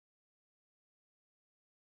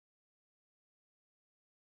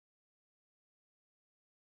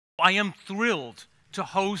I am thrilled to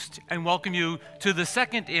host and welcome you to the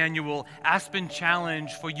second annual Aspen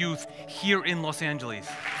Challenge for Youth here in Los Angeles.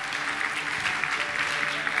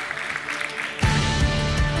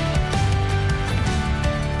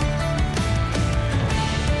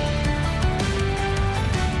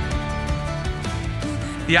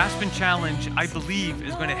 The Aspen Challenge, I believe,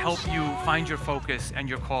 is going to help you find your focus and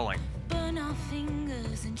your calling.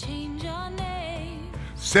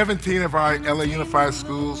 17 of our LA Unified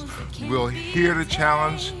schools will hear the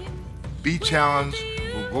challenge, be challenged,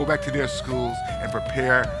 will go back to their schools and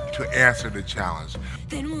prepare to answer the challenge.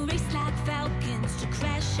 Then we'll race like falcons to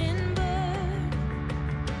crash and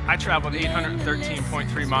burn. I traveled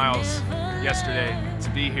 813.3 miles yesterday to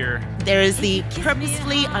be here. There is the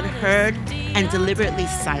purposefully unheard and deliberately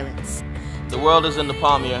silenced. The world is in the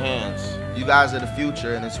palm of your hands. You guys are the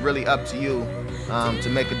future, and it's really up to you to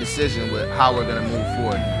make a decision with how we're going to move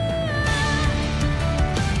forward.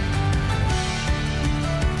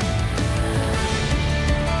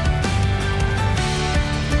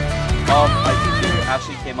 My teacher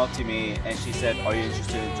actually came up to me and she said, "Are you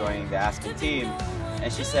interested in joining the Aspen team?"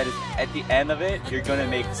 And she said, at the end of it, you're gonna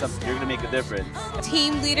make a difference.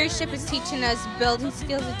 Team leadership is teaching us building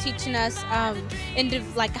skills and teaching us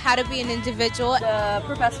like how to be an individual. The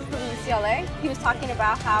professor from UCLA, he was talking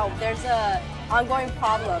about how there's a ongoing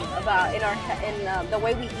problem about in the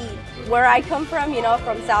way we eat. Where I come from,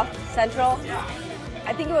 from South Central,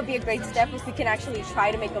 I think it would be a great step if we can actually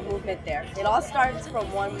try to make a movement there. It all starts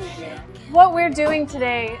from one movement. What we're doing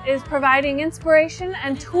today is providing inspiration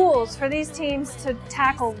and tools for these teams to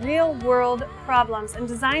tackle real-world problems and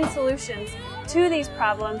design solutions to these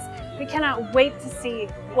problems. We cannot wait to see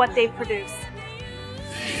what they produce.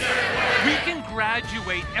 We can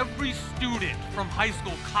graduate every student from high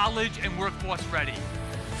school, college, and workforce ready.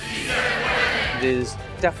 It has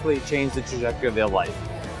definitely changed the trajectory of their life.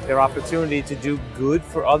 Their opportunity to do good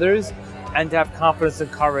for others and to have confidence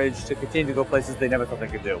and courage to continue to go places they never thought they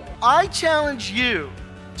could do. I challenge you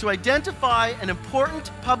to identify an important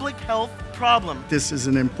public health problem. This is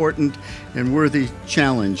an important and worthy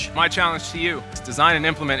challenge. My challenge to you is design and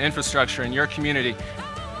implement infrastructure in your community.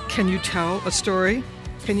 Can you tell a story?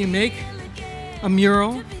 Can you make a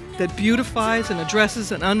mural that beautifies and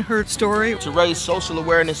addresses an unheard story? To raise social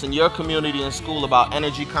awareness in your community and school about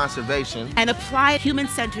energy conservation. And apply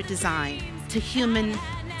human-centered design to human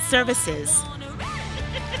services.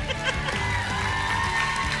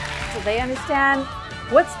 So they understand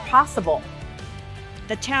what's possible.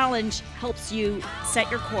 The challenge helps you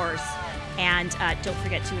set your course and don't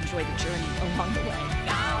forget to enjoy the journey along the way.